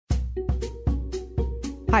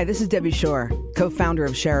Hi, this is Debbie Shore, co-founder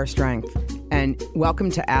of Share Our Strength, and welcome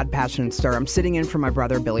to Add Passion and Stir. I'm sitting in for my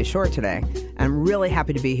brother, Billy Shore, today, and I'm really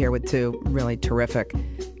happy to be here with two really terrific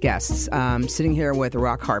guests. Sitting here with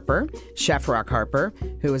Rock Harper, Chef Rock Harper,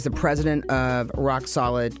 who is the president of Rock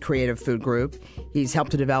Solid Creative Food Group. He's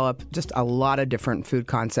helped to develop just a lot of different food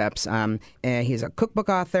concepts. And he's a cookbook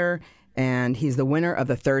author, and he's the winner of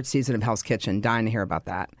the 3rd season of Hell's Kitchen. Dying to hear about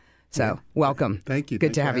that. So, welcome. Thank you.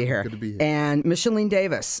 Good to have you here. Good to be here. And Micheline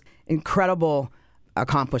Davis, incredible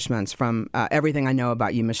accomplishments from everything I know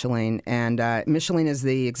about you, Micheline. And Micheline is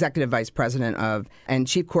the executive vice president of and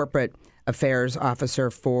chief corporate affairs officer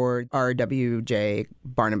for RWJ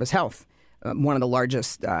Barnabas Health, one of the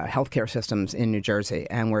largest healthcare systems in New Jersey.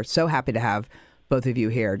 And we're so happy to have both of you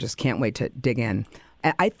here. Just can't wait to dig in.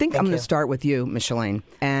 I think I'm going to start with you, Micheline.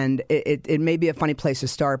 And it may be a funny place to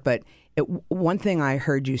start, but one thing I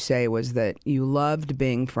heard you say was that you loved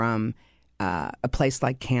being from a place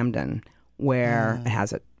like Camden, where it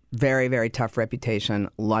has a very, very tough reputation.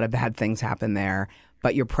 A lot of bad things happen there,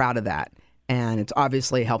 but you're proud of that. And it's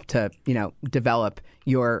obviously helped to, develop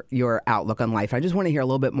your outlook on life. I just want to hear a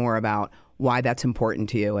little bit more about why that's important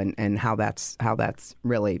to you and how that's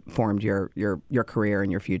really formed your career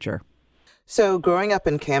and your future. So growing up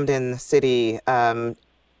in Camden City,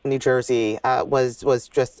 New Jersey, was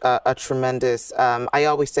just a tremendous, I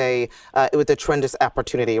always say it was a tremendous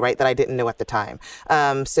opportunity, right, that I didn't know at the time.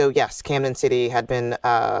 So yes, Camden City had been,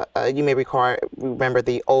 you may remember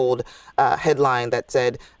the old headline that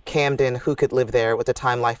said, Camden, who could live there, with a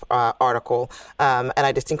Time Life article. And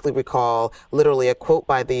I distinctly recall literally a quote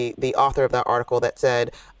by the author of that article that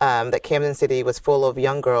said that Camden City was full of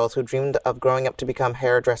young girls who dreamed of growing up to become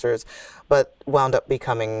hairdressers, but wound up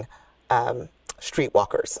becoming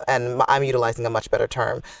streetwalkers, and I'm utilizing a much better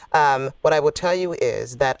term. What I will tell you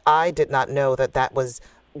is that I did not know that was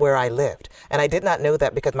where I lived. And I did not know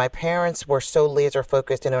that because my parents were so laser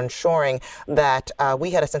focused in ensuring that we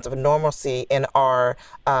had a sense of normalcy in our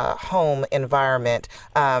home environment,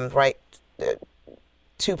 right?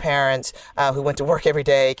 Two parents who went to work every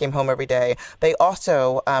day, came home every day. They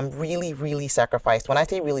also really, really sacrificed. When I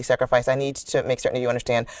say really sacrificed, I need to make certain that you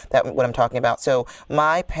understand what I'm talking about. So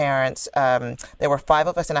my parents, there were 5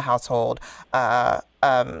 of us in a household,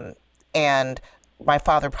 and my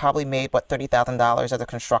father probably made, $30,000 as a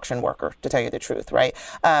construction worker, to tell you the truth, right?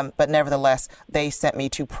 But nevertheless, they sent me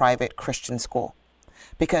to private Christian school,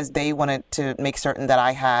 because they wanted to make certain that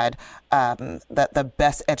I had the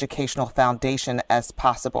best educational foundation as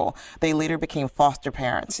possible. They later became foster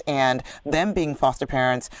parents, and them being foster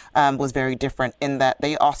parents was very different in that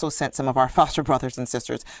they also sent some of our foster brothers and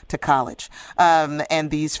sisters to college.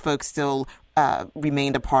 And these folks still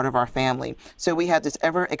remained a part of our family. So we had this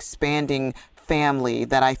ever-expanding family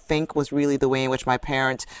that I think was really the way in which my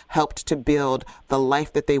parents helped to build the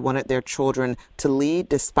life that they wanted their children to lead,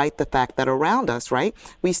 despite the fact that around us, right,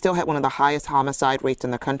 we still had one of the highest homicide rates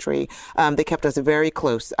in the country. They kept us very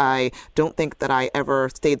close. I don't think that I ever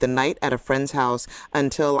stayed the night at a friend's house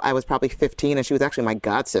until I was probably 15, and she was actually my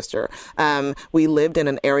god sister. We lived in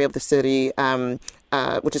an area of the city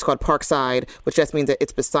which is called Parkside, which just means that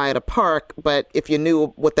it's beside a park. But if you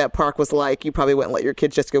knew what that park was like, you probably wouldn't let your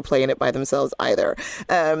kids just go play in it by themselves either.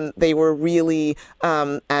 They were really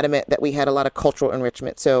adamant that we had a lot of cultural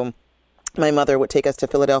enrichment. So my mother would take us to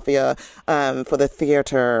Philadelphia for the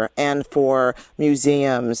theater and for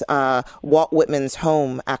museums. Walt Whitman's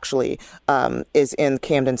home, actually, is in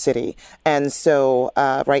Camden City. And so,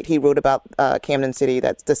 right, he wrote about Camden City,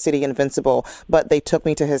 that's the city invincible. But they took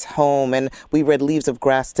me to his home, and we read Leaves of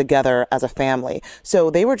Grass together as a family.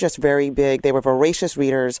 So they were just very big. They were voracious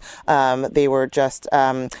readers. They were just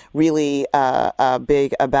really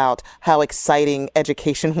big about how exciting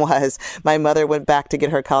education was. My mother went back to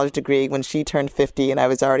get her college degree when she turned 50 and I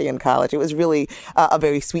was already in college. It was really a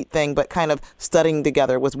very sweet thing, but kind of studying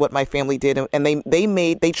together was what my family did. And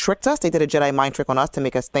they tricked us. They did a Jedi mind trick on us to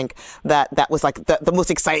make us think that was like the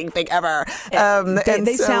most exciting thing ever.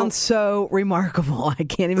 They sound so remarkable. I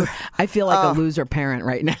can't even, I feel like a loser parent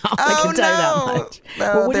right now. I can tell you that much.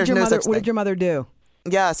 No, what did your mother do?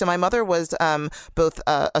 Yeah, so my mother was both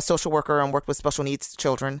a social worker and worked with special needs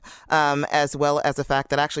children, as well as the fact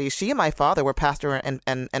that actually she and my father were pastor and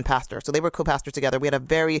pastor. So they were co-pastors together. We had a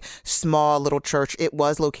very small little church. It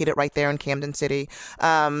was located right there in Camden City.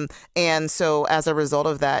 And so as a result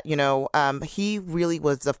of that, he really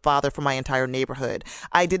was the father for my entire neighborhood.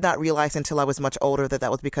 I did not realize until I was much older that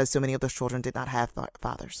was because so many of those children did not have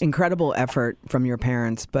fathers. Incredible effort from your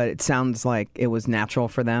parents, but it sounds like it was natural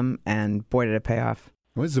for them, and boy, did it pay off.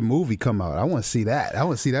 When's the movie come out? I want to see that. I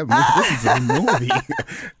want to see that movie. This is a movie.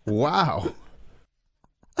 Wow.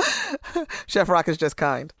 Chef Rock is just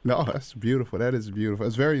kind. No, that's beautiful. That is beautiful.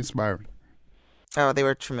 It's very inspiring. Oh, they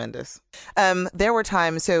were tremendous. There were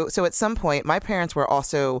times, so at some point, my parents were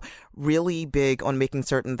also really big on making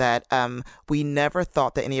certain that we never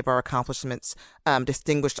thought that any of our accomplishments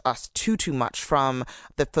distinguished us too much from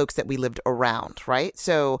the folks that we lived around, right?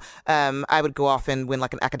 So I would go off and win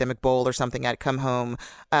like an academic bowl or something. I'd come home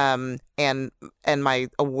and my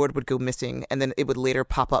award would go missing, and then it would later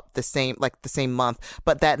pop up the same month.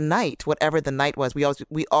 But that night, whatever the night was,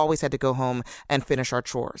 we always had to go home and finish our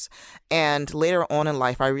chores. And later on in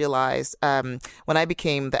life, I realized when I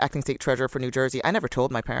became the acting state treasurer for New Jersey, I never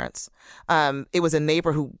told my parents. It was a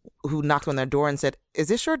neighbor who knocked on their door and said, "Is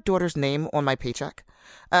this your daughter's name on my paycheck?"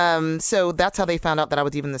 So that's how they found out that I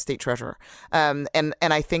was even the state treasurer. And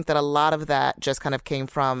I think that a lot of that just kind of came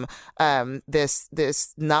from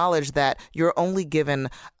this knowledge that you're only given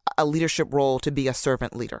a leadership role to be a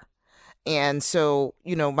servant leader. And so,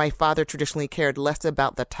 my father traditionally cared less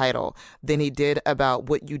about the title than he did about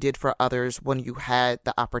what you did for others when you had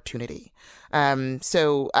the opportunity.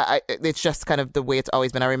 So it's just kind of the way it's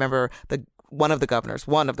always been. I remember one of the governors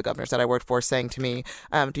that I worked for saying to me,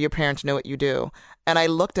 "Do your parents know what you do?" And I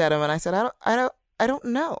looked at him and I said, I don't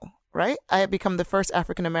know. Right? I had become the first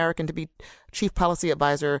African American to be chief policy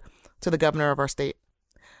advisor to the governor of our state.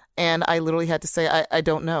 And I literally had to say, I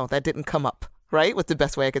don't know. That didn't come up. Right? What's the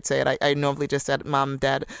best way I could say it? I normally just said, "Mom,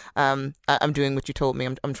 Dad, I'm doing what you told me.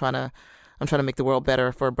 I'm trying to make the world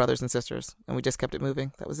better for brothers and sisters." And we just kept it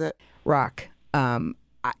moving. That was it. Rock,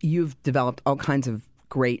 you've developed all kinds of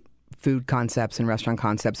great food concepts and restaurant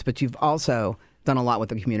concepts, but you've also done a lot with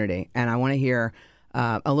the community. And I want to hear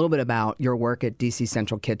a little bit about your work at DC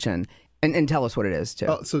Central Kitchen, and tell us what it is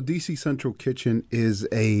too. So DC Central Kitchen is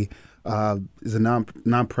a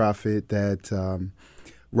nonprofit that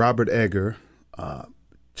Robert Egger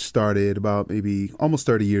started about maybe almost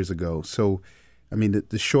 30 years ago. So, I mean,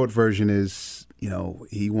 the short version is,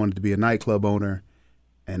 he wanted to be a nightclub owner.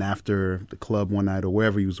 And after the club one night or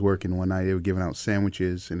wherever he was working one night, they were giving out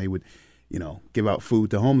sandwiches and they would, give out food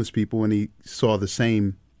to homeless people. And he saw the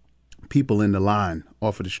same people in the line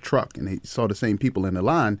off of his truck, and he saw the same people in the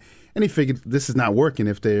line. And he figured this is not working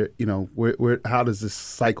if they're, how does this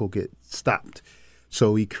cycle get stopped?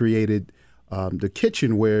 So he created the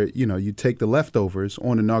kitchen where, you take the leftovers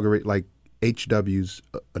on like HW's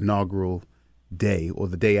inaugural day or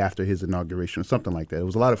the day after his inauguration or something like that. There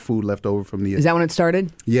was a lot of food left over from the... Is that when it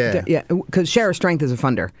started? Yeah. Yeah, because Share a Strength is a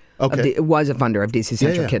funder. Okay. It was a funder of DC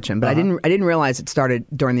Central Kitchen, but I didn't realize it started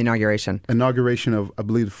during the inauguration. Inauguration of, I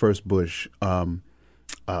believe, the first Bush.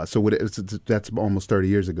 That's almost 30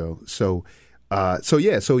 years ago. So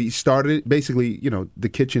he started, basically, the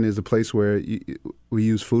kitchen is a place where we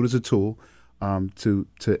use food as a tool to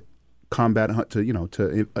combat,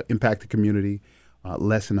 to impact the community,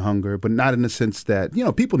 lessen hunger, but not in the sense that,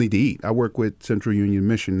 people need to eat. I work with Central Union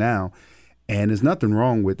Mission now, and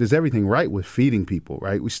there's everything right with feeding people,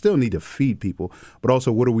 right? We still need to feed people, but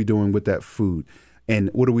also what are we doing with that food?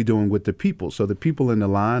 And what are we doing with the people? So the people in the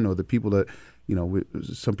line, or the people that,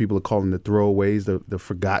 some people are calling the throwaways, the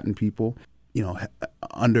forgotten people,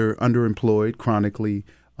 underemployed, chronically,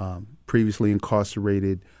 previously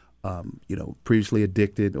incarcerated, previously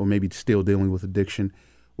addicted, or maybe still dealing with addiction.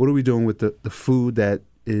 What are we doing with the food that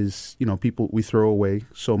is, people we throw away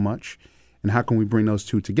so much? And how can we bring those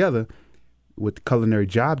two together with culinary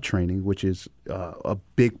job training, which is a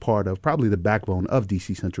big part of, probably the backbone of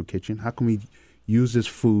DC Central Kitchen? How can we use this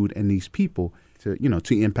food and these people to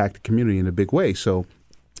impact the community in a big way? So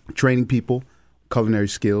training people, culinary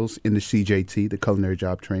skills in the CJT, the culinary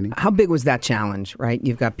job training. How big was that challenge, right?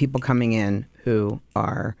 You've got people coming in who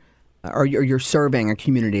are, or you're serving a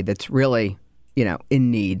community that's really, in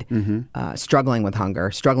need, struggling with hunger,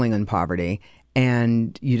 struggling in poverty,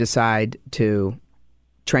 and you decide to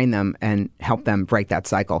train them and help them break that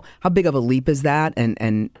cycle. How big of a leap is that,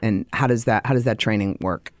 and how does that training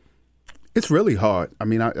work? It's really hard. I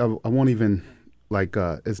mean, I won't even,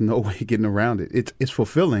 there's no way getting around it. It's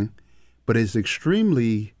fulfilling, but it's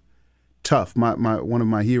extremely tough. One of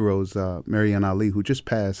my heroes, Marianne Ali, who just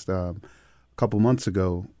passed a couple months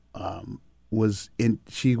ago,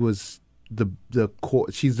 she was the core.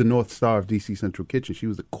 She's the North Star of DC Central Kitchen. She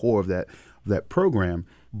was the core of that program.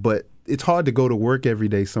 But it's hard to go to work every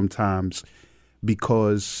day sometimes,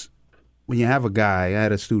 because when you have a guy, I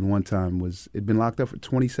had a student one time had been locked up for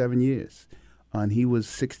 27 years, and he was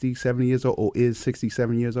 67 years old, or is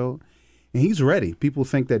 67 years old, and he's ready. People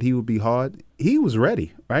think that he would be hard. He was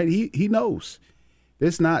ready, right? He knows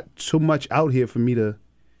there's not so much out here for me to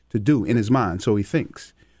do in his mind, so he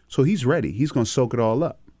thinks. So he's ready. He's going to soak it all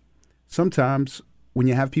up. Sometimes when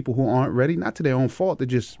you have people who aren't ready, not to their own fault, they're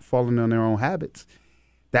just falling on their own habits.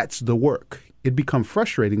 That's the work. It becomes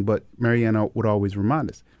frustrating, but Mariana would always remind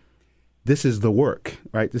us, this is the work,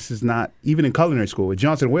 right? This is not, even in culinary school, at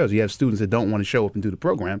Johnson & Wales, you have students that don't want to show up and do the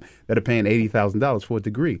program that are paying $80,000 for a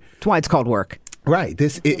degree. That's why it's called work. Right.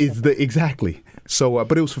 This is exactly. So,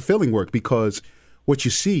 but it was fulfilling work, because what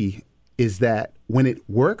you see is that when it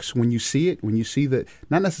works, when you see the,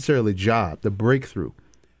 not necessarily the job, the breakthrough,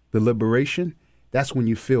 the liberation, that's when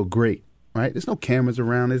you feel great, right? There's no cameras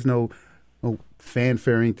around. There's no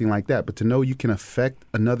fanfare or anything like that. But to know you can affect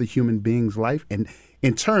another human being's life, and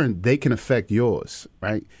in turn, they can affect yours,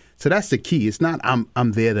 right? So that's the key. It's not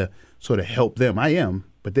I'm there to sort of help them. I am,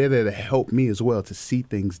 but they're there to help me as well, to see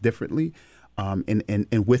things differently.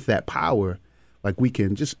 And with that power, like, we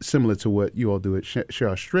can, just similar to what you all do at Share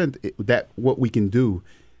Our Strength, that what we can do,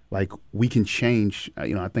 like, we can change,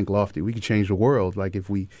 I think lofty, we can change the world, like, if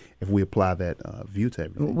we apply that view to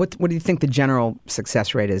everything. What do you think the general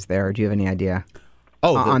success rate is there? Do you have any idea?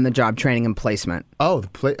 On the job training and placement?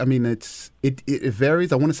 It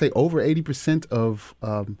varies. I want to say over 80% of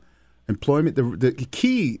employment.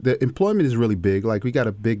 The employment is really big. Like, we got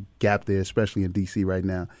a big gap there, especially in D.C. right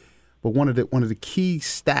now. But one of the key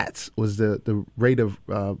stats was the rate of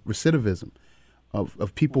recidivism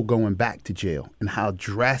of people going back to jail, and how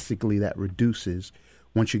drastically that reduces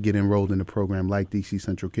once you get enrolled in a program like DC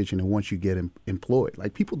Central Kitchen, and once you get employed.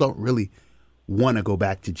 Like, people don't really want to go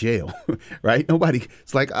back to jail, right?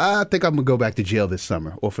 It's like, I think I'm going to go back to jail this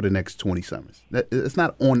summer or for the next 20 summers. It's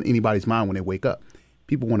not on anybody's mind when they wake up.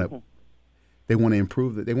 People want to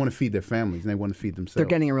improve. They want to feed their families, and they want to feed themselves. They're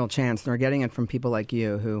getting a real chance. They're getting it from people like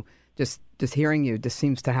you, who just hearing you just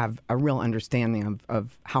seems to have a real understanding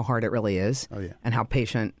of how hard it really is. Oh, yeah. And how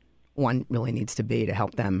patient one really needs to be to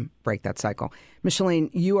help them break that cycle. Micheline,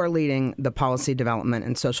 you are leading the policy development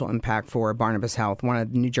and social impact for Barnabas Health, one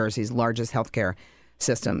of New Jersey's largest healthcare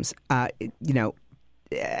systems. I know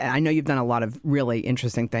you've done a lot of really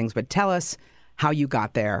interesting things, but tell us how you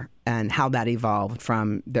got there and how that evolved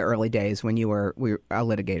from the early days when you were a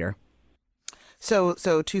litigator. So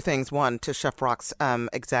two things. One, to Chef Rock's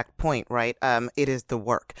exact point, right? It is the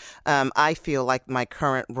work. I feel like my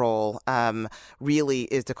current role really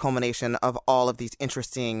is the culmination of all of these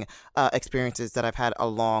interesting experiences that I've had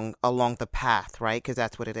along the path, right? Because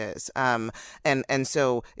that's what it is. And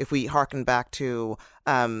so if we hearken back to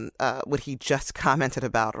what he just commented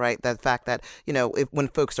about, right? The fact that, when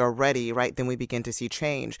folks are ready, right, then we begin to see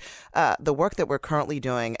change. The work that we're currently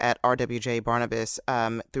doing at RWJ Barnabas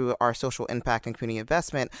through our social impact and community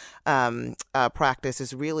investment practice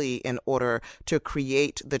is really in order to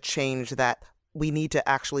create the change that we need to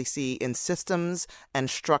actually see in systems and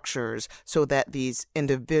structures so that these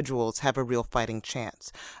individuals have a real fighting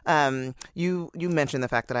chance. You mentioned the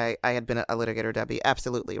fact that I had been a litigator, Debbie.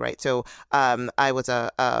 Absolutely, right. So I was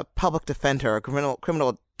a public defender, a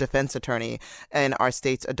criminal defense attorney in our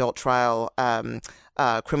state's adult trial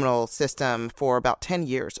criminal system for about 10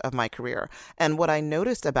 years of my career. And what I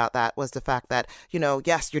noticed about that was the fact that,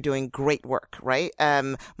 yes, you're doing great work, right?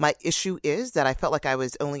 My issue is that I felt like I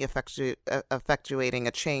was only effectuating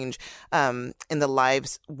a change in the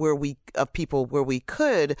lives of people where we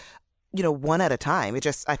could, one at a time.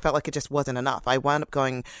 I felt like it just wasn't enough. I wound up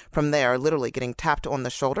going from there, literally getting tapped on the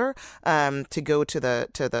shoulder to go to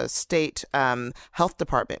the state health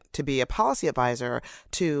department to be a policy advisor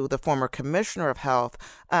to the former commissioner of health,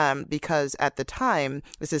 because at the time,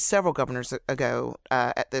 this is several governors ago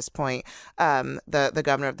at this point, the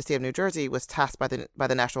governor of the state of New Jersey was tasked by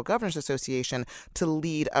the National Governors Association to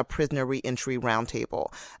lead a prisoner reentry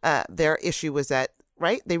roundtable. Their issue was that,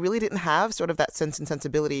 right, they really didn't have sort of that sense and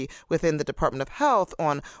sensibility within the Department of Health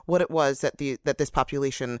on what it was that this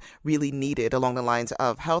population really needed along the lines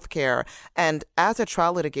of healthcare. And as a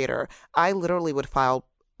trial litigator, I literally would file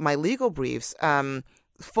my legal briefs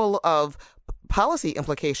full of policy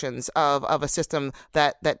implications of a system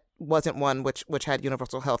that wasn't one which had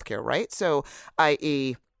universal healthcare, right? So,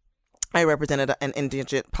 i.e., I represented an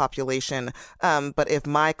indigent population, but if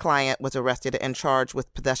my client was arrested and charged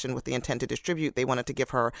with possession with the intent to distribute, they wanted to give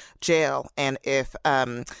her jail. And if,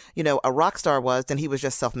 a rock star was, then he was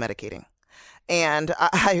just self-medicating. And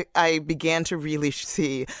I began to really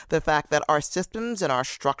see the fact that our systems and our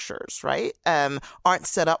structures, right, aren't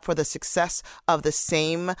set up for the success of the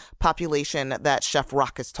same population that Chef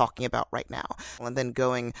Rock is talking about right now. And then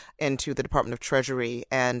going into the Department of Treasury,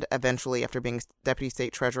 and eventually, after being Deputy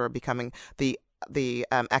State Treasurer, becoming the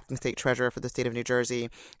acting state treasurer for the state of New Jersey,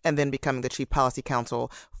 and then becoming the chief policy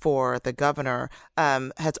counsel for the governor,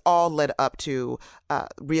 has all led up to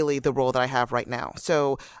really the role that I have right now.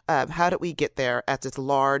 So how did we get there as this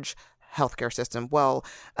large healthcare system? Well,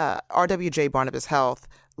 RWJ Barnabas Health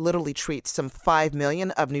literally treats some 5 million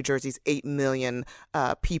of New Jersey's 8 million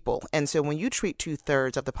people. And so when you treat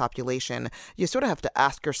 2/3 of the population, you sort of have to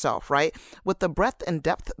ask yourself, right, with the breadth and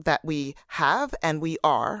depth that we have, and we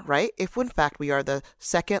are, right, if in fact we are the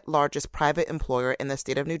second largest private employer in the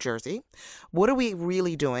state of New Jersey, what are we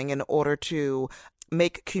really doing in order to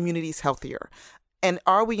make communities healthier? And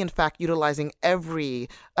are we, in fact, utilizing every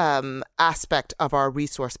aspect of our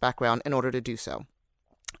resource background in order to do so?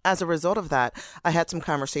 As a result of that, I had some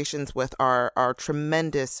conversations with our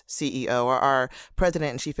tremendous CEO, or our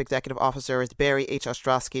president and chief executive officer is Barry H.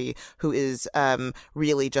 Ostrowski, who is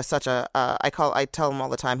really just such I tell him all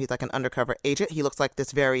the time, he's like an undercover agent. He looks like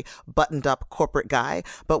this very buttoned up corporate guy,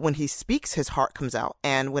 but when he speaks, his heart comes out.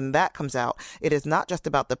 And when that comes out, it is not just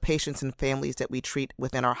about the patients and families that we treat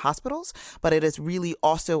within our hospitals, but it is really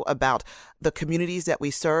also about the communities that we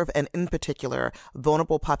serve, and in particular,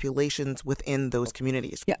 vulnerable populations within those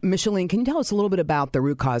communities. Yeah, Micheline, can you tell us a little bit about the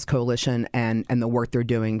Root Cause Coalition and the work they're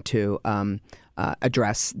doing to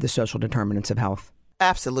address the social determinants of health?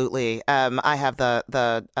 Absolutely. I have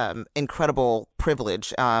the incredible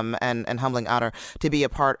privilege and humbling honor to be a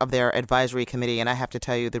part of their advisory committee. And I have to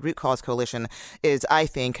tell you, the Root Cause Coalition is, I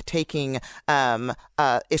think, taking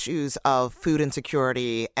issues of food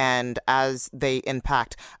insecurity and as they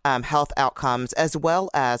impact health outcomes, as well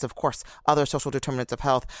as, of course, other social determinants of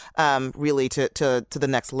health, really to the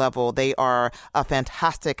next level. They are a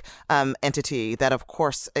fantastic entity that, of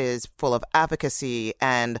course, is full of advocacy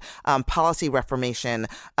and policy reformation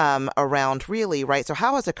around really, right? So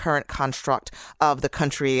how is the current construct of the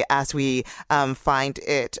country as we find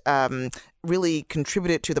it really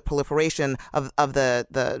contributed to the proliferation of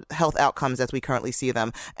the health outcomes as we currently see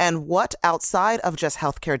them? And what outside of just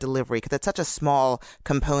healthcare delivery, because it's such a small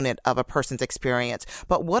component of a person's experience,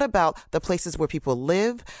 but what about the places where people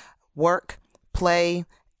live, work, play,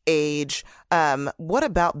 age? What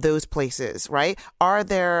about those places, right?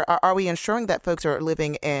 Are we ensuring that folks are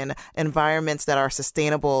living in environments that are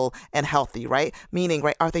sustainable and healthy, right? Meaning,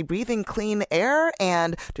 right, are they breathing clean air,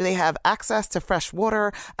 and do they have access to fresh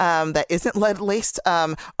water that isn't lead-laced?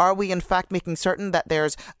 Are we in fact making certain that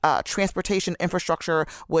there's transportation infrastructure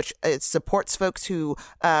which supports folks who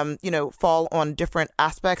fall on different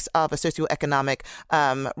aspects of a socioeconomic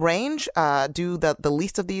range? Do the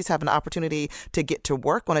least of these have an opportunity to get to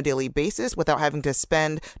work on a daily basis without having to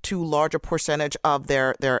spend too large a percentage of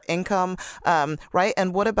their income, right?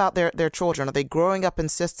 And what about their children? Are they growing up in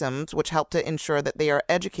systems which help to ensure that they are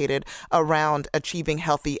educated around achieving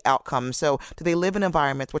healthy outcomes? So do they live in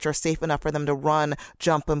environments which are safe enough for them to run,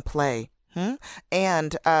 jump, and play?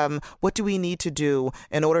 And what do we need to do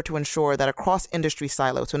in order to ensure that across industry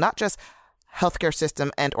silos, so not just healthcare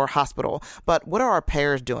system and or hospital, but what are our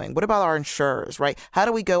payers doing? What about our insurers, right? How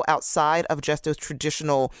do we go outside of just those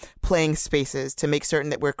traditional playing spaces to make certain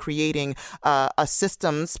that we're creating a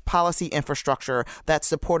systems policy infrastructure that's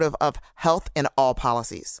supportive of health in all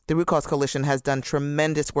policies? The Root Cause Coalition has done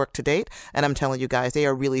tremendous work to date, and I'm telling you guys, they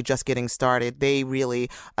are really just getting started. They really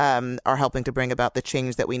are helping to bring about the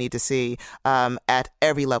change that we need to see at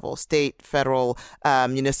every level, state, federal,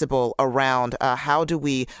 municipal, around how do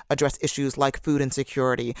we address issues like food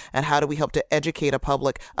insecurity, and how do we help to educate a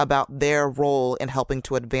public about their role in helping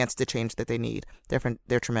to advance the change that they need.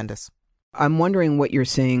 They're tremendous. I'm wondering what you're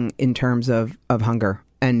seeing in terms of hunger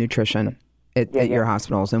and nutrition at your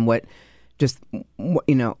hospitals, and what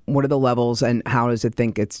are the levels, and how does it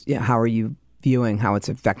think how are you viewing how it's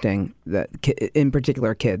affecting in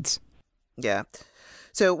particular kids? Yeah.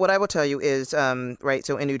 So what I will tell you is, right,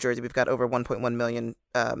 so in New Jersey, we've got over 1.1 million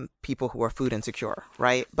people who are food insecure,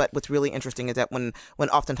 right? But what's really interesting is that when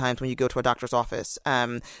oftentimes when you go to a doctor's office,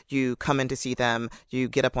 you come in to see them, you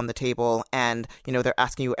get up on the table, and they're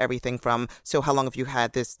asking you everything from, so how long have you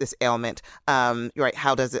had this ailment? Right?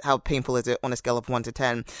 How painful is it on a scale of 1 to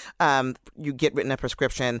 10? You get written a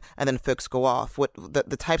prescription, and then folks go off. What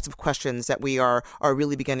the types of questions that we are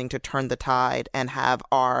really beginning to turn the tide and have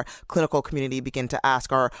our clinical community begin to ask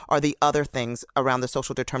are the other things around the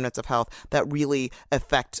social determinants of health that really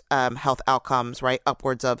affect health outcomes, right?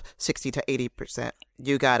 Upwards of 60 to 80%.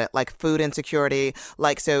 You got it. Like food insecurity,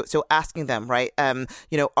 like so asking them, right?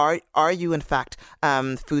 Are you in fact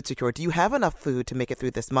food secure? Do you have enough food to make it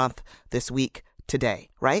through this month, this week, today,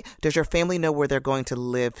 right? Does your family know where they're going to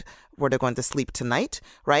live, where they're going to sleep tonight,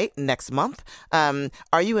 right? Next month?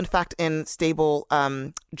 Are you in fact in stable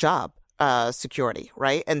job? security,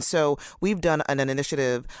 right? And so we've done an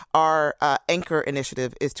initiative. Our anchor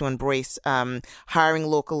initiative is to embrace hiring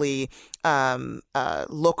locally,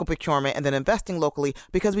 local procurement, and then investing locally,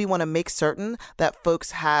 because we want to make certain that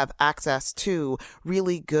folks have access to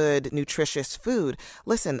really good, nutritious food.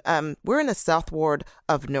 Listen, we're in the South Ward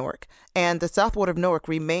of Newark, and the South Ward of Newark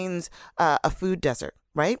remains a food desert.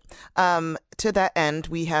 Right. To that end,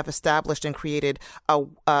 we have established and created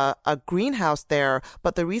a greenhouse there.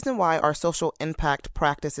 But the reason why our social impact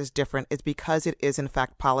practice is different is because it is, in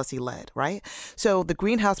fact, policy led. Right. So the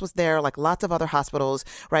greenhouse was there like lots of other hospitals.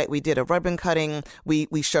 Right. We did a ribbon cutting.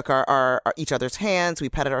 We shook our each other's hands. We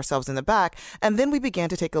patted ourselves in the back. And then we began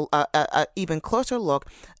to take a even closer look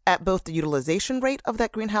at both the utilization rate of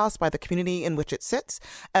that greenhouse by the community in which it sits,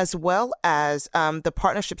 as well as the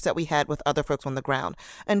partnerships that we had with other folks on the ground.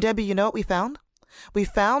 And Debbie, you know what we found? We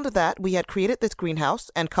found that we had created this greenhouse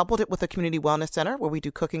and coupled it with a community wellness center where we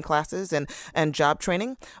do cooking classes and job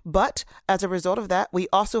training. But as a result of that, we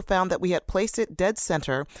also found that we had placed it dead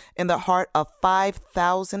center in the heart of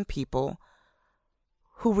 5,000 people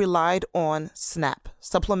who relied on SNAP,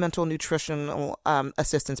 Supplemental Nutritional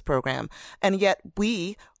Assistance Program. And yet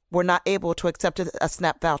we were not able to accept a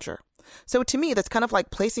SNAP voucher. So to me, that's kind of like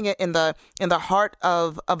placing it in the heart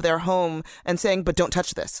of their home and saying, but don't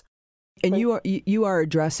touch this. And you are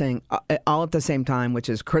addressing all at the same time, which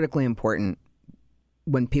is critically important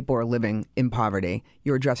when people are living in poverty.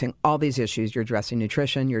 You're addressing all these issues. You're addressing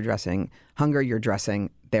nutrition. You're addressing hunger. You're addressing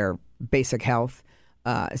their basic health.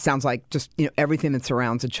 It sounds like just everything that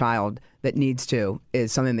surrounds a child that needs to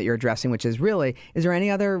is something that you're addressing, which is really, is there any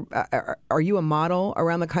other, are you a model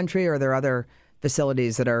around the country, or are there other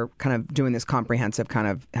facilities that are kind of doing this comprehensive kind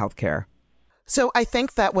of healthcare? So I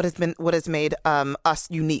think that what has made us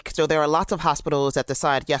unique. So there are lots of hospitals that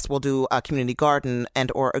decide, yes, we'll do a community garden and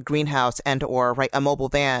or a greenhouse and or a mobile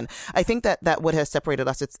van. I think that what has separated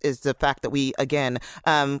us is the fact that we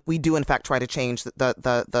do in fact try to change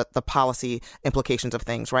the policy implications of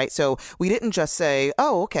things, right? So we didn't just say,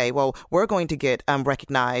 oh, okay, well, we're going to get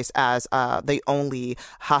recognized as the only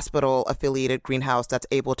hospital affiliated greenhouse that's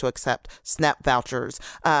able to accept SNAP vouchers.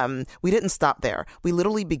 We didn't stop there. We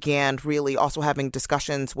literally began really also having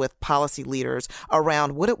discussions with policy leaders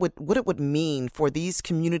around what it would mean for these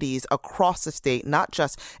communities across the state, not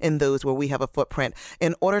just in those where we have a footprint,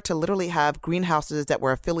 in order to literally have greenhouses that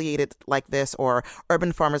were affiliated like this, or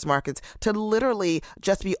urban farmers markets, to literally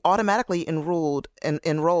just be automatically enrolled in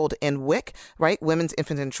WIC, right? Women's,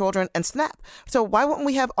 Infants, and Children, and SNAP. So why wouldn't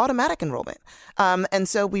we have automatic enrollment? And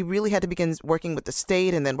so we really had to begin working with the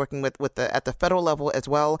state and then working with at the federal level as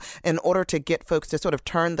well, in order to get folks to sort of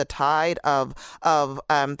turn the tide of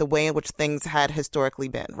the way in which things had historically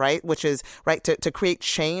been, right? Which is, right, to create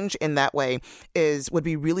change in that way would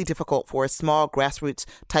be really difficult for a small grassroots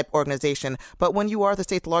type organization. But when you are the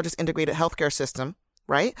state's largest integrated healthcare system,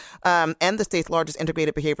 right, and the state's largest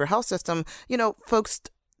integrated behavioral health system, folks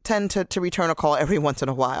tend to return a call every once in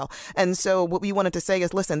a while. And so what we wanted to say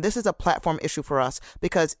is, listen, this is a platform issue for us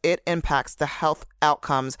because it impacts the health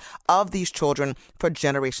outcomes of these children for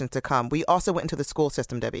generations to come. We also went into the school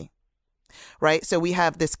system, Debbie. Right. So we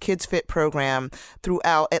have this Kids Fit program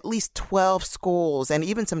throughout at least 12 schools and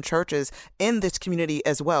even some churches in this community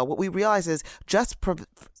as well. What we realize is just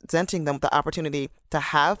presenting them the opportunity to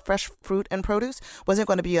have fresh fruit and produce wasn't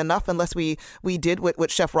going to be enough unless we did what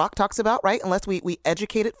Chef Rock talks about, right? Unless we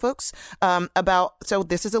educated folks about, so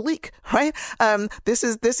this is a leek, right? This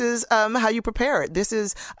is how you prepare it. This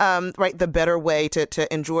is right, the better way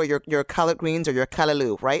to enjoy your collard greens or your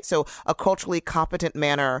kalaloo, right? So a culturally competent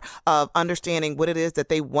manner of understanding what it is that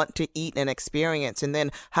they want to eat and experience, and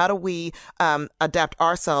then how do we adapt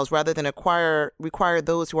ourselves rather than require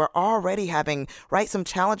those who are already having, right, some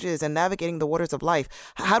challenges and navigating the waters of life.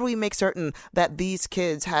 How do we make certain that these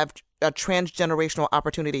kids have a transgenerational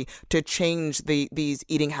opportunity to change these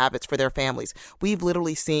eating habits for their families? We've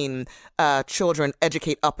literally seen children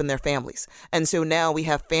educate up in their families. And so now we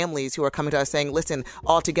have families who are coming to us saying, listen,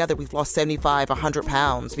 altogether we've lost 75, 100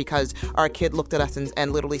 pounds because our kid looked at us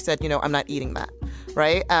and literally said, I'm not eating that,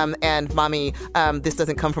 right? And mommy, this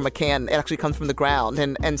doesn't come from a can. It actually comes from the ground.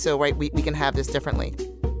 And so, right, we can have this differently.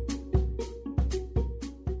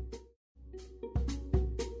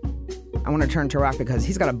 I want to turn to Rock because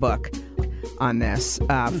he's got a book on this,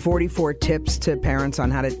 44 tips to parents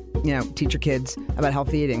on how to, teach your kids about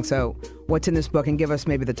healthy eating. So what's in this book? And give us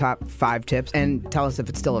maybe the top 5 tips and tell us if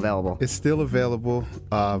it's still available. It's still available.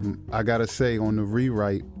 I got to say, on the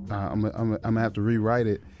rewrite, I'm going to have to rewrite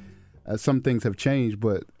it. Some things have changed,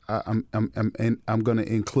 but I'm going to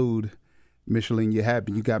include, Micheline, you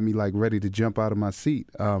got me like ready to jump out of my seat.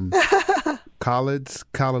 collards,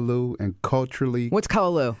 callaloo, and culturally. What's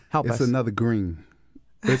callaloo? Help It's us. another green.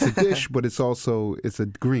 It's a dish, but it's a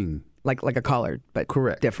green. Like a collard, but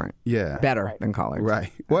Correct. different. Yeah. Better than collards.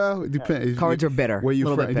 Right. Well, it depends. Collards are bitter. Where you a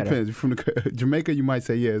little from? bit It bitter. depends. From Jamaica, you might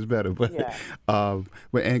say it's better, but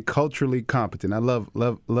and culturally competent. I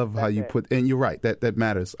love how you put. And you're right. That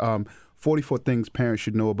matters. 44 things parents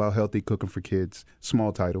should know about healthy cooking for kids.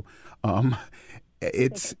 Small title.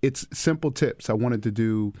 It's simple tips. I wanted to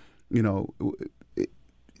do.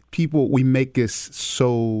 People, we make this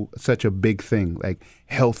such a big thing, like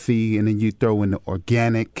healthy, and then you throw in the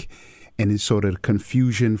organic, and it's sort of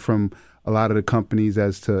confusion from a lot of the companies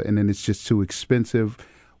and then it's just too expensive.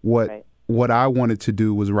 What I wanted to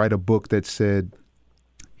do was write a book that said,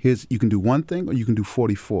 you can do one thing or you can do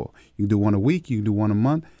 44. You can do one a week, you can do one a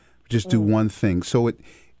month, just do one thing. So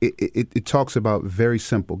it talks about very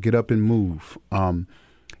simple, get up and move,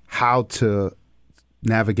 how to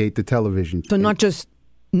navigate the television. So not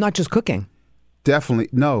just cooking. Definitely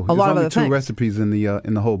no. A lot of only other two things. recipes in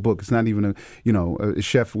the whole book. It's not even a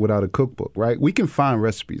chef without a cookbook, right? We can find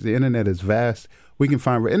recipes. The internet is vast. We can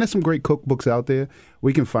find and there's some great cookbooks out there.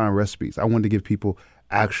 We can find recipes. I wanted to give people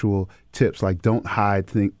actual tips, like don't hide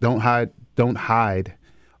in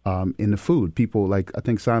the food. People like, I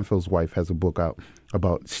think Seinfeld's wife has a book out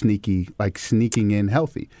about sneaking in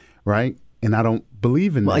healthy, right? And I don't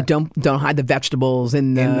believe in that. Like don't hide the vegetables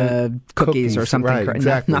in the cookies or something. Right,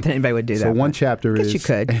 exactly. Not that anybody would do that. So one chapter I guess is you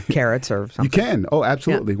could carrots or something. You can. Oh,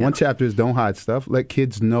 absolutely. Yeah. One chapter is don't hide stuff. Let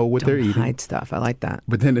kids know what they're eating. Hide stuff. I like that.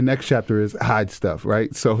 But then the next chapter is hide stuff,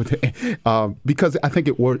 right? So, because I think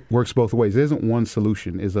it works both ways. There isn't one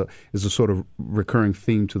solution. Is a sort of recurring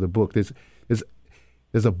theme to the book. There's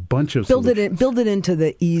a bunch of Build solutions. it into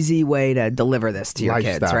the easy way to deliver this to your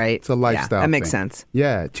Lifestyle. kids, right? It's a lifestyle. Yeah, that makes thing. sense.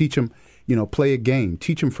 Yeah, teach them. Play a game.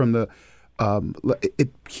 Teach them from the.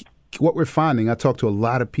 What we're finding, I talk to a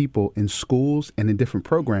lot of people in schools and in different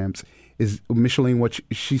programs. Is Micheline, what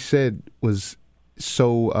she said was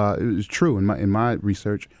so it was true in my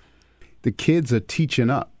research. The kids are teaching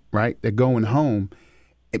up, right? They're going home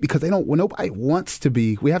because nobody wants to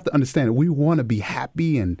be. We have to understand that we want to be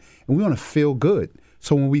happy and we want to feel good.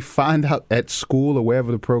 So when we find out at school or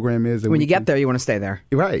wherever the program is, When you get there, you want to stay there.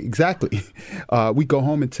 right? Exactly. We go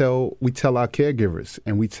home and tell our caregivers,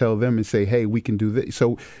 and we tell them and say, "Hey, we can do this."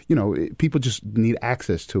 So people just need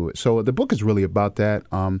access to it. So the book is really about that.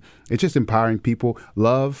 It's just empowering people.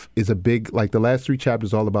 Love is a big, like the last 3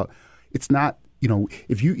 chapters, all about. It's not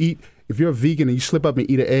if you're a vegan and you slip up and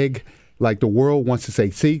eat an egg. Like the world wants to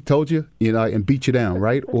say, see, told you, and beat you down,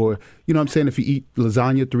 right? Or, what I'm saying, if you eat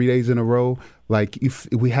lasagna 3 days in a row, like if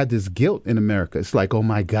we had this guilt in America, it's like, oh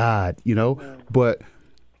my God, but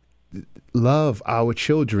love our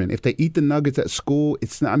children. If they eat the nuggets at school,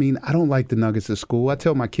 it's not, I don't like the nuggets at school. I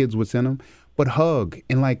tell my kids what's in them, but hug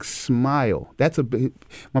and smile.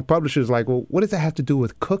 My publisher's like, well, what does that have to do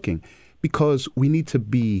with cooking? Because we need to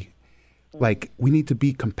be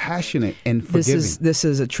compassionate and forgiving. This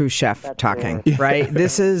is a true chef talking, right?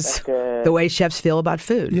 This is the way chefs feel about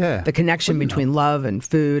food. Yeah. The connection between love and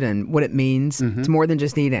food and what it means. It's more than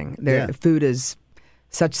just eating. Food is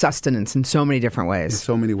such sustenance in so many different ways. In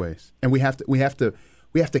so many ways. And we have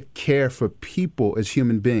to care for people as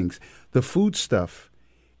human beings. The food stuff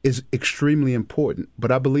is extremely important,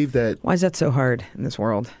 but I believe that Why is that so hard in this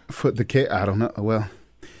world? for the care, I don't know. Well,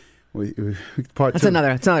 part That's two.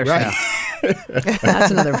 another show. That's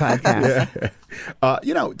another podcast.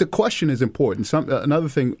 The question is important. Another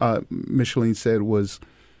thing Micheline said was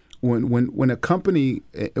when a company,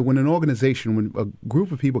 when an organization, when a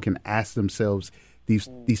group of people can ask themselves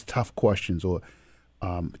these tough questions or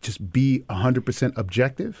just be 100%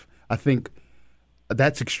 objective, I think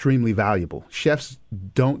that's extremely valuable. Chefs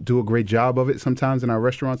don't do a great job of it sometimes in our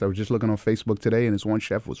restaurants. I was just looking on Facebook today, and this one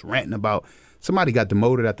chef was ranting about somebody got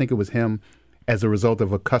demoted. I think it was him as a result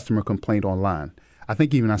of a customer complaint online. I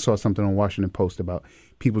think even I saw something on Washington Post about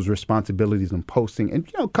people's responsibilities in posting. And,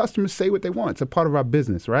 customers say what they want. It's a part of our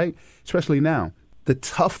business, right? Especially now. The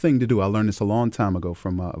tough thing to do, I learned this a long time ago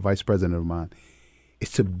from a vice president of mine,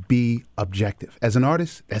 is to be objective. As an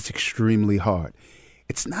artist, that's extremely hard.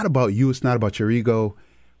 It's not about you. It's not about your ego,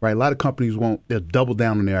 right? A lot of companies they'll double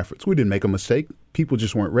down on their efforts. We didn't make a mistake. People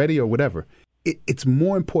just weren't ready or whatever. It's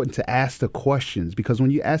more important to ask the questions because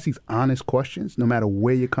when you ask these honest questions, no matter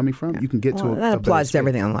where you're coming from, you can get to that applies to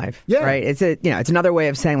everything in life. Yeah. Right. It's it's another way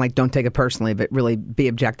of saying don't take it personally, but really be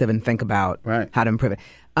objective and think about how to improve it.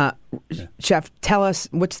 Chef, tell us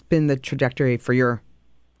what's been the trajectory for your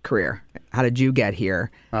career. How did you get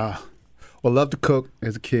here? Well, loved to cook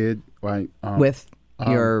as a kid, right? With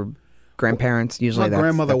your grandparents, usually my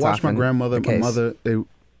grandmother. I that's watched my often grandmother, the my case. mother.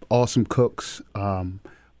 awesome cooks. I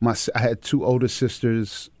had 2 older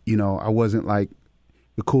sisters. You know, I wasn't like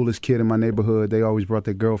the coolest kid in my neighborhood. They always brought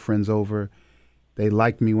their girlfriends over. They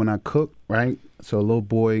liked me when I cooked, right? So a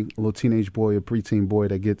little teenage boy, a preteen boy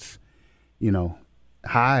that gets, you know,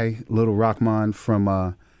 hi, little Rahman from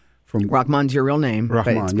Rahman's your real name,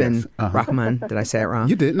 Rahman, but it's been yes. Rahman. Did I say it wrong?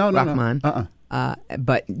 You did? No, Rahman. no.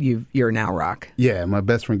 But you're now Rock. Yeah, my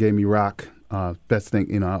best friend gave me Rock. Best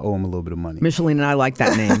thing, you know, I owe him a little bit of money. Micheline and I like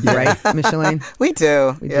that name, right, Micheline? We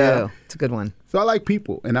do. We do. It's a good one. So I like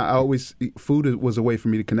people, and I always, food was a way for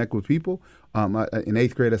me to connect with people. In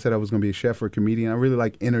 8th grade, I said I was going to be a chef or a comedian. I really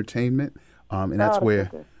like entertainment, and that's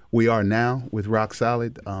where we are now with Rock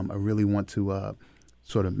Solid. I really want to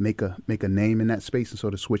sort of make a name in that space and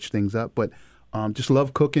sort of switch things up. But just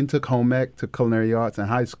love cooking. Took home ec, took culinary arts in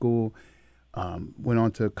high school. Went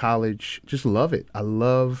on to college. Just love it.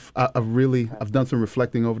 I've done some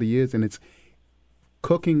reflecting over the years, and it's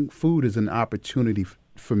cooking food is an opportunity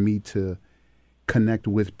for me to connect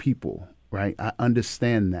with people. Right? I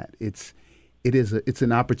understand that it's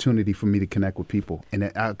an opportunity for me to connect with people,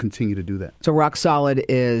 and I'll continue to do that. So Rock Solid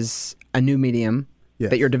is a new medium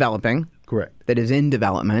that you're developing. Correct. That is in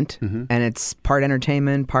development, and it's part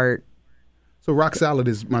entertainment, part. So Rock Solid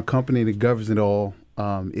is my company that governs it all.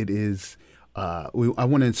 It is. I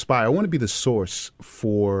want to inspire. I want to be the source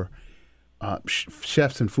for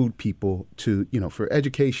chefs and food people to, you know, for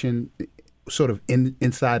education, sort of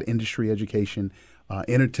inside industry education,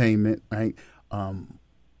 entertainment, right? And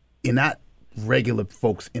not regular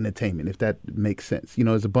folks' entertainment, if that makes sense. You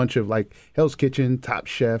know, there's a bunch of like Hell's Kitchen, Top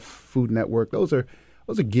Chef, Food Network. Those are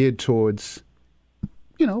geared towards,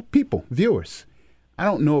 you know, people, viewers. I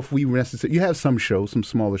don't know if we necessarily. You have some shows, some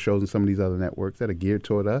smaller shows, and some of these other networks that are geared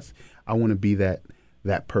toward us. I want to be that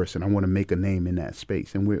person. I want to make a name in that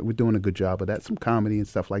space, and we're doing a good job of that. Some comedy and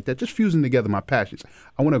stuff like that. Just fusing together my passions.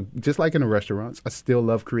 I want to, just like in the restaurants. I still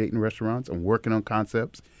love creating restaurants. I'm working on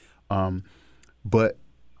concepts, but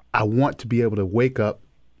I want to be able to wake up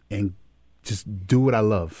and just do what I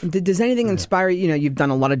love. Does anything inspire you? You know, you've done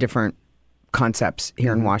a lot of different concepts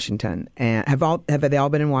here in Washington, and have they all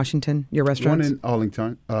been in Washington? Your restaurants? One in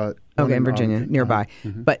Arlington. In Virginia, Arlington, nearby.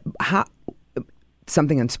 But how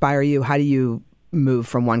something inspire you? How do you move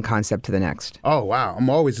from one concept to the next? Oh wow, I'm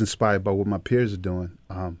always inspired by what my peers are doing.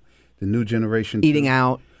 The new generation, eating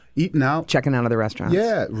out, checking out other restaurants.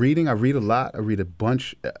 Yeah, reading. I read a lot. I read a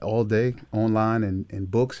bunch all day online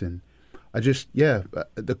and books, and I just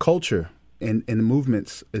the culture and the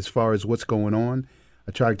movements as far as what's going on.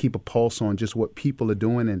 I try to keep a pulse on just what people are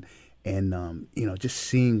doing and you know, just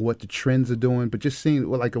seeing what the trends are doing, but just seeing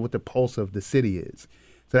what the pulse of the city is.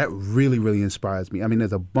 So that really, really inspires me. I mean,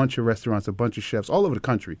 there's a bunch of restaurants, a bunch of chefs all over the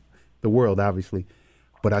country, the world, obviously.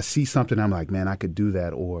 But I see something, I'm like, man, I could do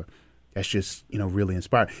that, or that's just, you know, really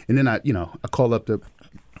inspiring. And then I call up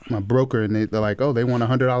my broker, and they're like, oh, they want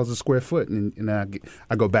 $100 a square foot, and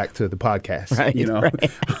I go back to the podcast, right, you know.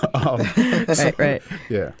 Right. Right.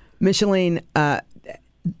 Yeah. Micheline,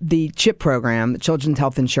 the CHIP program, the Children's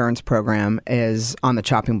Health Insurance Program, is on the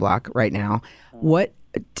chopping block right now.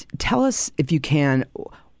 Tell us, if you can,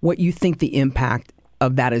 what you think the impact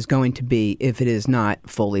of that is going to be if it is not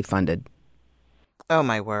fully funded. Oh,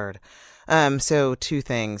 my word. So 2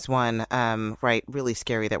 things. One, really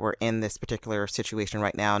scary that we're in this particular situation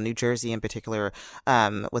right now. New Jersey in particular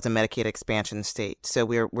was a Medicaid expansion state. So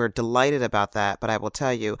we're delighted about that. But I will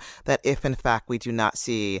tell you that if in fact we do not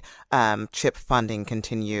see CHIP funding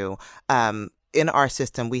continue, in our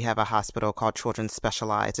system, we have a hospital called Children's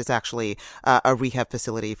Specialized. It's actually a rehab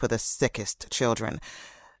facility for the sickest children.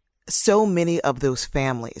 So many of those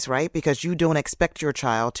families, right? Because you don't expect your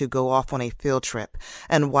child to go off on a field trip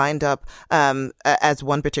and wind up, as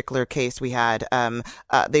one particular case we had,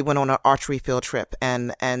 they went on an archery field trip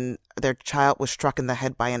and their child was struck in the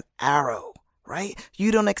head by an arrow. Right?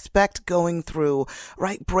 You don't expect going through,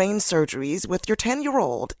 brain surgeries with your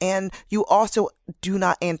 10-year-old. And you also do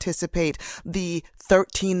not anticipate the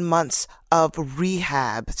 13 months of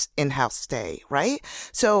rehab in-house stay, right?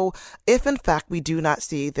 So if in fact we do not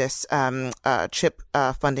see this CHIP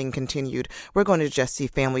funding continued, we're going to just see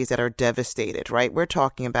families that are devastated, right? We're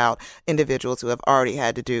talking about individuals who have already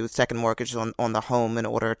had to do second mortgages on the home in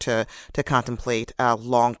order to contemplate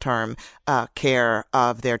long-term care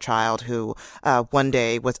of their child who one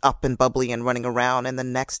day was up and bubbly and running around, and the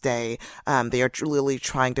next day they are really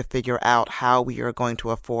trying to figure out how we are going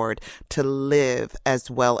to afford to live as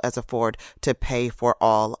well as afford to pay for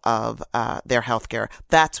all of their health care.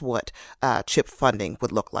 That's what CHIP funding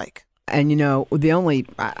would look like. And, you know, the only,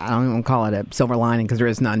 I don't even call it a silver lining because there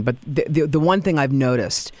is none, but the one thing I've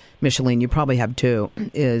noticed, Micheline, you probably have too,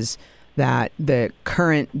 is that the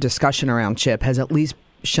current discussion around CHIP has at least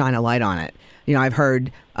shine a light on it. You know, I've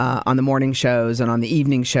heard on the morning shows and on the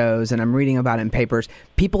evening shows, and I'm reading about it in papers,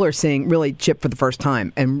 people are seeing really CHIP for the first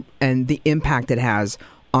time and the impact it has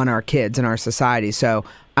on our kids and our society. So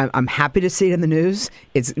I'm happy to see it in the news.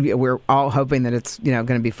 We're all hoping that it's going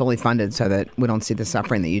to be fully funded so that we don't see the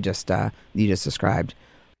suffering that you just described.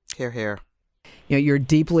 Hear, hear. You know, you're a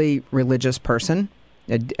deeply religious person,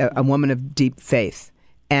 a woman of deep faith,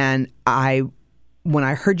 and when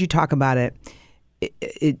I heard you talk about it,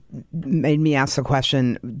 it made me ask the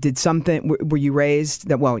question: were you raised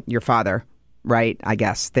that? Well, your father, right? I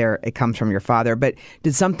guess it comes from your father. But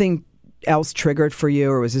did something else trigger it for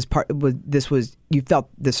you, or was you felt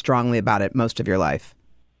this strongly about it most of your life?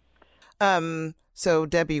 So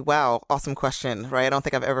Debbie, wow, awesome question, right? I don't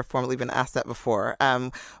think I've ever formally been asked that before.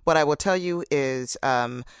 What I will tell you is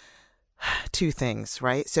two things,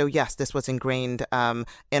 right? So yes, this was ingrained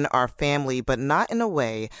in our family, but not in a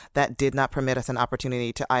way that did not permit us an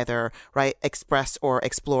opportunity to either, right, express or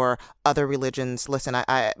explore other religions. Listen,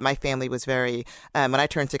 my family was very, when I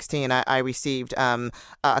turned 16, I received a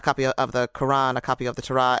copy of the Quran, a copy of the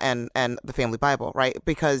Torah, and the family Bible, right?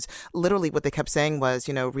 Because literally what they kept saying was,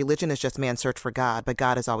 religion is just man's search for God, but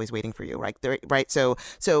God is always waiting for you, right? Right? So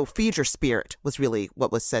feed your spirit was really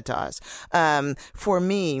what was said to us. For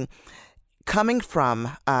me, coming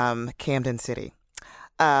from Camden City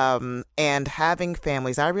and having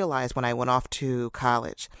families, I realized when I went off to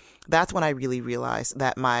college, that's when I really realized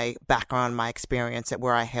that my background, my experience at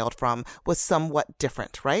where I hailed from was somewhat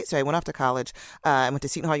different, right? So I went off to college. I went to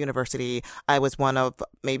Seton Hall University. I was one of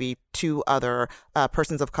maybe two other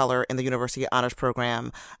persons of color in the university honors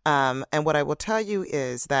program. And what I will tell you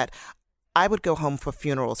is that I would go home for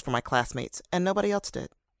funerals for my classmates and nobody else did.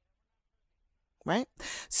 Right?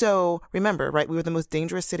 So remember, right, we were the most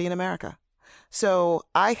dangerous city in America. So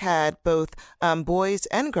I had both boys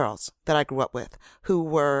and girls that I grew up with who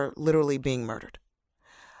were literally being murdered.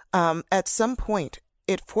 At some point,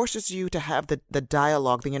 it forces you to have the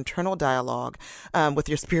dialogue, the internal dialogue with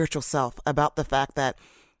your spiritual self about the fact that,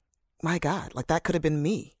 my God, like that could have been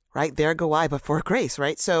me, right? There go I, but for grace,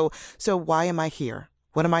 right? So why am I here?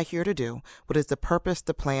 What am I here to do? What is the purpose,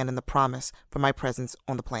 the plan, and the promise for my presence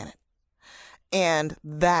on the planet? And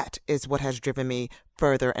that is what has driven me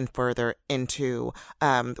further and further into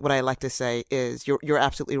what I like to say is you're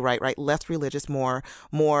absolutely right? Less religious, more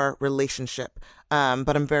relationship.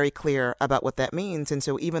 But I'm very clear about what that means. And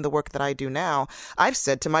so even the work that I do now, I've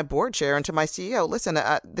said to my board chair and to my CEO, listen,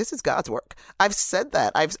 this is God's work. I've said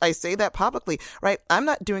that. I say that publicly, right? I'm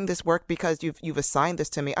not doing this work because you've assigned this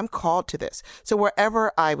to me. I'm called to this. So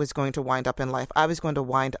wherever I was going to wind up in life, I was going to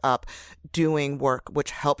wind up doing work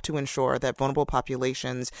which helped to ensure that vulnerable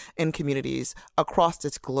populations in communities across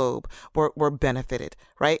this globe were benefited,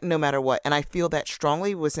 right? No matter what. And I feel that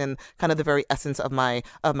strongly was in kind of the very essence of my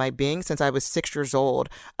being since I was 6 years old.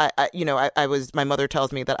 I was, my mother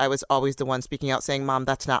tells me that I was always the one speaking out saying, Mom,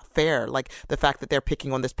 that's not fair. Like the fact that they're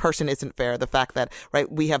picking on this person isn't fair. The fact that, right,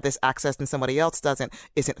 we have this access and somebody else doesn't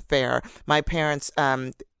isn't fair. My parents,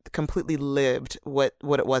 completely lived what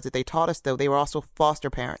it was that they taught us, though. They were also foster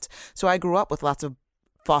parents. So I grew up with lots of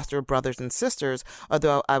foster brothers and sisters,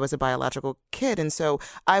 although I was a biological kid. And so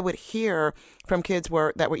I would hear from kids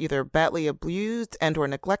that were either badly abused and or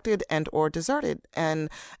neglected and or deserted. And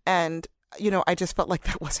I just felt like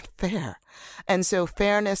that wasn't fair. And so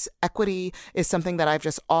fairness, equity is something that I've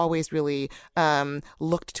just always really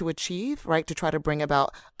looked to achieve, right? To try to bring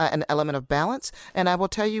about an element of balance. And I will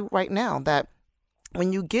tell you right now that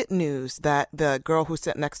when you get news that the girl who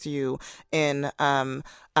sat next to you in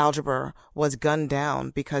algebra was gunned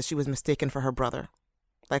down because she was mistaken for her brother,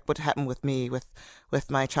 like what happened with me with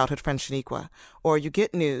my childhood friend Shaniqua, or you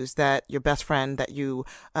get news that your best friend that you,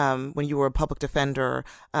 when you were a public defender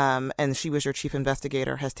and she was your chief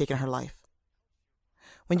investigator, has taken her life.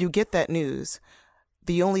 When you get that news,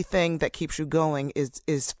 the only thing that keeps you going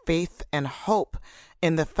is faith and hope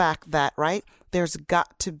in the fact that, right, there's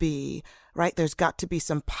got to be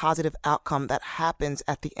some positive outcome that happens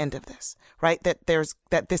at the end of this, right? That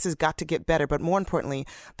this has got to get better. But more importantly,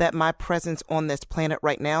 that my presence on this planet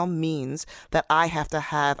right now means that I have to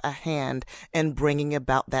have a hand in bringing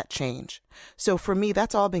about that change. So for me,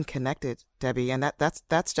 that's all been connected, Debbie. And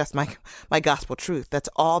that's just my gospel truth. That's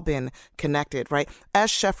all been connected, right? As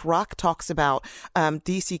Chef Rock talks about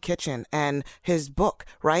DC Kitchen and his book,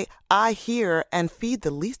 right? I hear and feed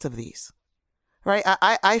the least of these. Right.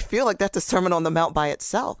 I feel like that's a Sermon on the Mount by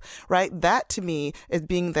itself. Right. That to me is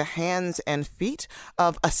being the hands and feet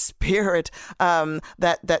of a spirit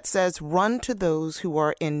that says run to those who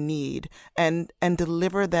are in need and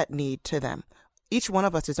deliver that need to them. each one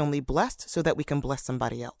of us is only blessed so that we can bless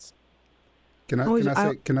somebody else. Can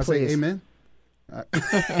I say amen?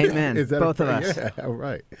 Amen. Is that both of us. Yeah, all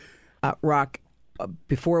right. Rock,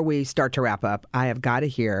 before we start to wrap up, I have got to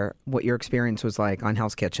hear what your experience was like on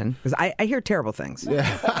Hell's Kitchen, because I hear terrible things.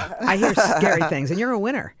 Yeah. I hear scary things, and you're a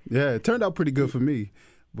winner. Yeah, it turned out pretty good for me,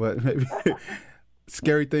 but maybe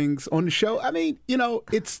scary things on the show. I mean,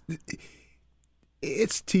 it's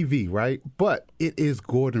TV, right? But it is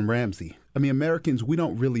Gordon Ramsay. I mean, Americans, we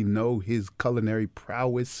don't really know his culinary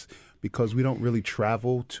prowess because we don't really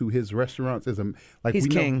travel to his restaurants. He's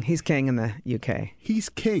king. He's king in the UK. He's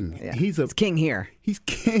king. Yeah. He's king here. He's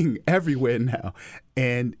king everywhere now,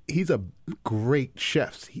 and he's a great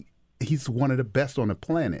chef. He's one of the best on the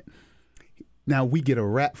planet. Now we get a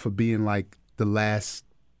rap for being like the last,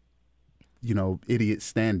 idiot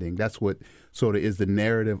standing. That's what sort of is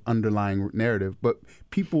the underlying narrative. But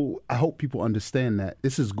I hope people understand that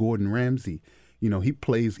this is Gordon Ramsay. He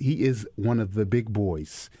is one of the big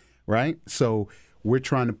boys, right? So we're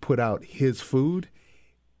trying to put out his food.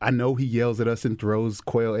 I know he yells at us and throws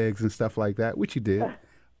quail eggs and stuff like that, which he did.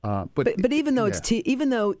 But even though it's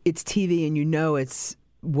TV and it's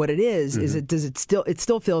what it is, Mm-hmm. it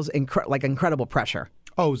still feels like incredible pressure.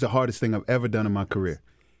 Oh, it was the hardest thing I've ever done in my career,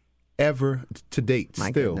 ever to date.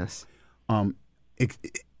 My still, goodness.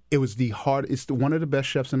 It was the hard. It's one of the best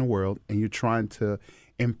chefs in the world, and you're trying to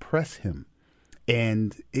impress him,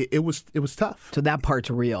 and it was tough. So that part's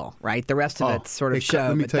real, right? The rest of it's sort of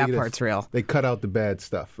show, but that part's real. They cut out the bad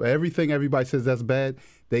stuff. Everything everybody says that's bad,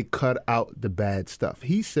 they cut out the bad stuff.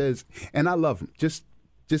 He says, and I love him. Just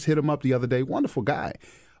hit him up the other day. Wonderful guy.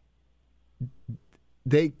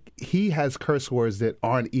 He has curse words that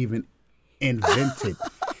aren't even invented.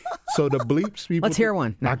 So the bleeps people. Let's hear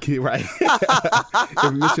one. I can't, right?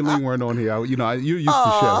 If Micheline weren't on here, you're used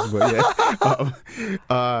to chefs, but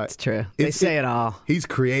yeah, it's true. They say it all. He's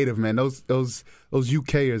creative, man. Those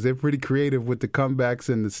UKers, they're pretty creative with the comebacks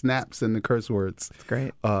and the snaps and the curse words. It's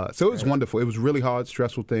great. So it was wonderful. It was a really hard,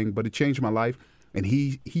 stressful thing, but it changed my life, and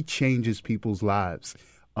he changes people's lives.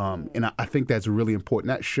 And I think that's really important.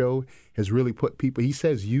 That show has really put people. He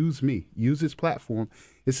says, "Use me, use this platform.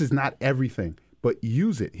 This is not everything." But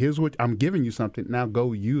use it. Here's what I'm giving you something. Now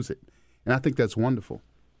go use it. And I think that's wonderful.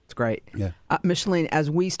 It's great. Yeah. Micheline, as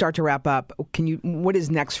we start to wrap up, what is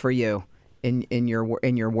next for you in your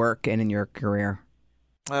work and in your career?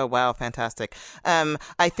 Oh, wow. Fantastic.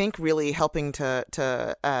 I think really helping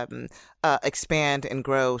to expand and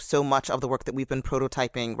grow so much of the work that we've been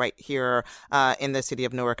prototyping right here in the city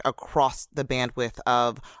of Newark across the bandwidth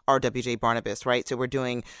of RWJ Barnabas, right? So we're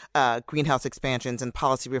doing greenhouse expansions and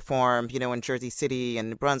policy reform, in Jersey City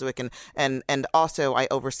and New Brunswick. And also I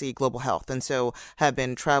oversee global health. And so have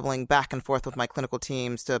been traveling back and forth with my clinical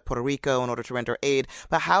teams to Puerto Rico in order to render aid.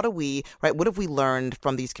 But how do we, right, what have we learned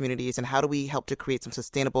from these communities, and how do we help to create some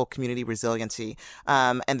sustainable community resiliency?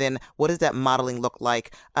 And then what does that modeling look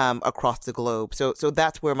like across the globe? So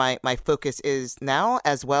that's where my focus is now,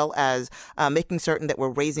 as well as making certain that we're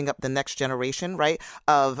raising up the next generation, right,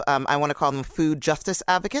 of I want to call them food justice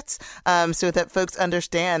advocates, so that folks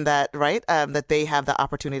understand that, right, that they have the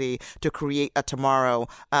opportunity to create a tomorrow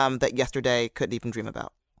that yesterday couldn't even dream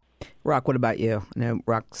about. Rock, what about you? I know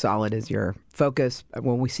Rock Solid is your focus.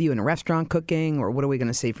 Will we see you in a restaurant cooking, or what are we going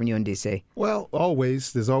to see from you in D.C.? Well,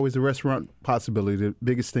 there's always a restaurant possibility. The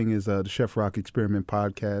biggest thing is the Chef Rock Experiment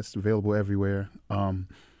podcast, available everywhere. And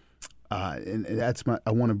that's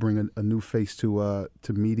I want to bring a new face to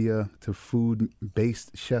media, to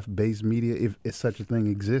food-based, chef-based media, if such a thing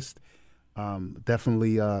exists.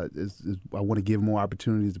 Definitely, I want to give more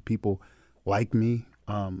opportunities to people like me,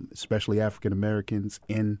 especially African Americans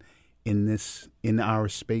in our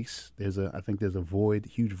space. I think there's a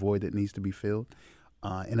huge void that needs to be filled.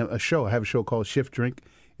 And I have a show called Shift Drink.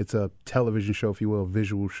 It's a television show, if you will, a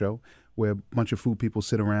visual show, where a bunch of food people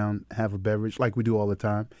sit around, have a beverage like we do all the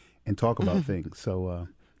time, and talk about things. So,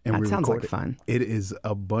 and that we sounds record like fun. It is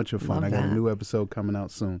a bunch of fun. Love I got that. a new episode coming out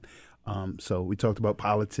soon. So we talked about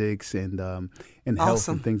politics and health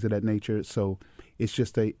Awesome. and things of that nature. So it's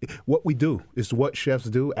just what we do. It's what chefs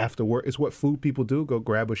do after work. It's what food people do. Go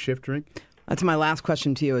grab a shift drink. That's my last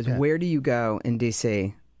question to you is, where do you go in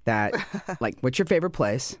D.C. that, like, what's your favorite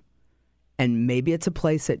place? And maybe it's a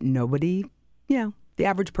place that nobody, the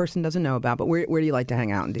average person doesn't know about, but where do you like to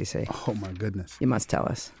hang out in D.C.? Oh, my goodness. You must tell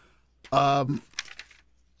us.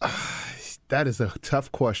 That is a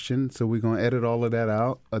tough question. So we're going to edit all of that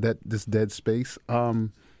out, this dead space.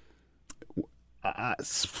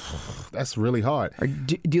 That's really hard. Or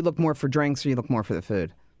do you look more for drinks, or you look more for the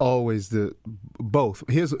food? Always both.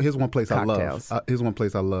 Here's one place Cocktails. I love. Here's one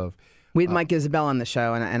place I love. We had Mike Isabel on the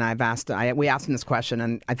show, and we asked him this question,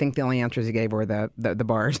 and I think the only answers he gave were the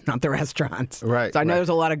bars, not the restaurants. Right. So I know there's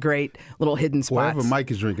a lot of great little hidden spots. Wherever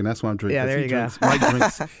Mike is drinking, that's what I'm drinking. Yeah, there you go. Mike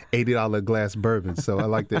drinks $80 glass bourbon, so I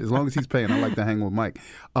like that. As long as he's paying, I like to hang with Mike.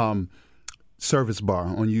 Service Bar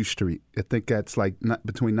on U Street. I think that's like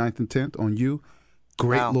between 9th and 10th on U.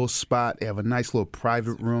 Great little spot. They have a nice little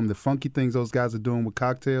private room. The funky things those guys are doing with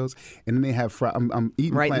cocktails. And then they have I'm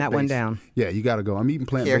eating writing plant-based. that one down. Yeah, you got to go. I'm eating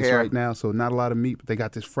plant-based right now, so not a lot of meat. But they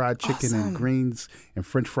got this fried chicken and greens and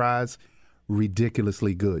French fries.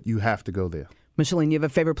 Ridiculously good. You have to go there. Micheline, you have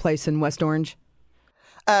a favorite place in West Orange?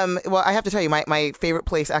 Well, I have to tell you, my favorite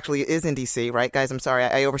place actually is in D.C., right, guys? I'm sorry.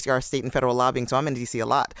 I oversee our state and federal lobbying, so I'm in D.C. a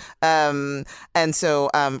lot. And so,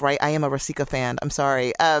 right, I am a Rasika fan. I'm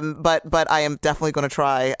sorry. But I am definitely going to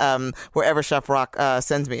try wherever Chef Rock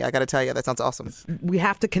sends me. I got to tell you, that sounds awesome. We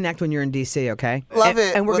have to connect when you're in D.C., okay? Love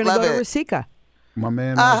it. And we're going to go to Rasika. My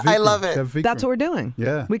man, I love it. That's what we're doing.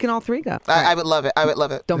 Yeah. We can all three go. I would love it. I would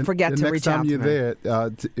love it. Don't forget to reach out to me. The next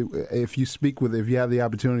time you're there, if you have the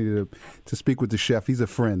opportunity to speak with the chef, he's a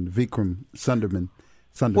friend, Vikram Sunderman.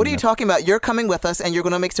 What are you talking about? You're coming with us, and you're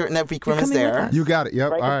going to make certain that Vikram is there. You got it.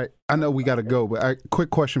 Yep. All right. I know we got to go, but quick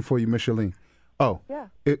question for you, Micheline. Oh, yeah.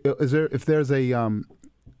 If there's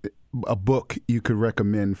a book you could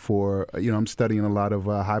recommend for, I'm studying a lot of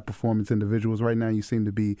high performance individuals right now. You seem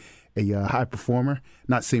to be a high performer.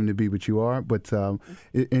 Not seem to be, but you are. But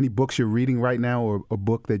any books you're reading right now, or a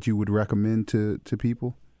book that you would recommend to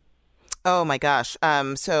people? Oh my gosh.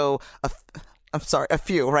 I'm sorry, a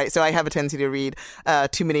few, right? So I have a tendency to read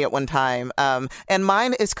too many at one time, and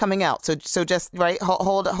mine is coming out. So just right,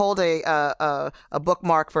 hold a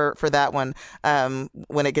bookmark for that one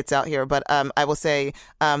when it gets out here. But I will say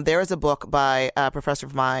there is a book by a professor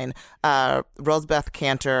of mine, Rosebeth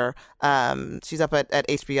Cantor. She's up at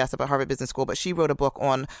HBS, up at Harvard Business School, but she wrote a book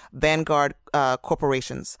on Vanguard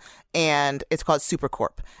corporations, and it's called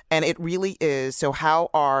Supercorp, and it really is. So how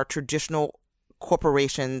are traditional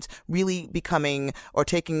corporations really becoming or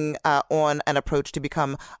taking on an approach to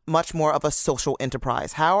become much more of a social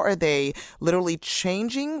enterprise? How are they literally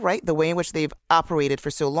changing, right, the way in which they've operated for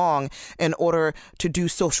so long in order to do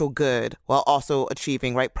social good while also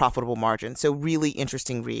achieving, right, profitable margins? So really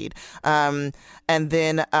interesting read. And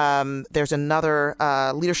then there's another,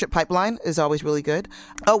 Leadership Pipeline is always really good.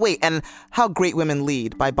 Oh, wait, and How Great Women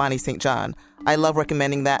Lead by Bonnie St. John. I love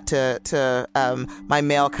recommending that to my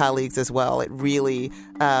male colleagues as well. It really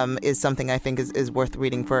is something I think is worth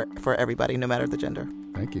reading for everybody, no matter the gender.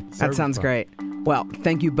 Thank you. That sounds great. Well,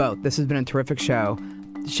 thank you both. This has been a terrific show.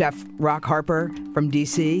 Chef Rock Harper from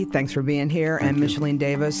D.C., thanks for being here. And Micheline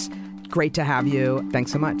Davis, great to have you.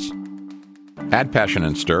 Thanks so much. Add Passion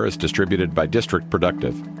and Stir is distributed by District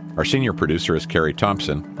Productive. Our senior producer is Carrie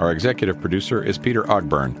Thompson. Our executive producer is Peter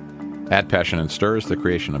Ogburn. Add Passion and Stir is the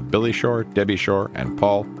creation of Billy Shore, Debbie Shore, and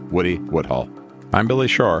Paul Woody Woodhull. I'm Billy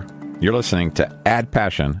Shore. You're listening to Add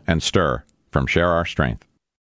Passion and Stir from Share Our Strength.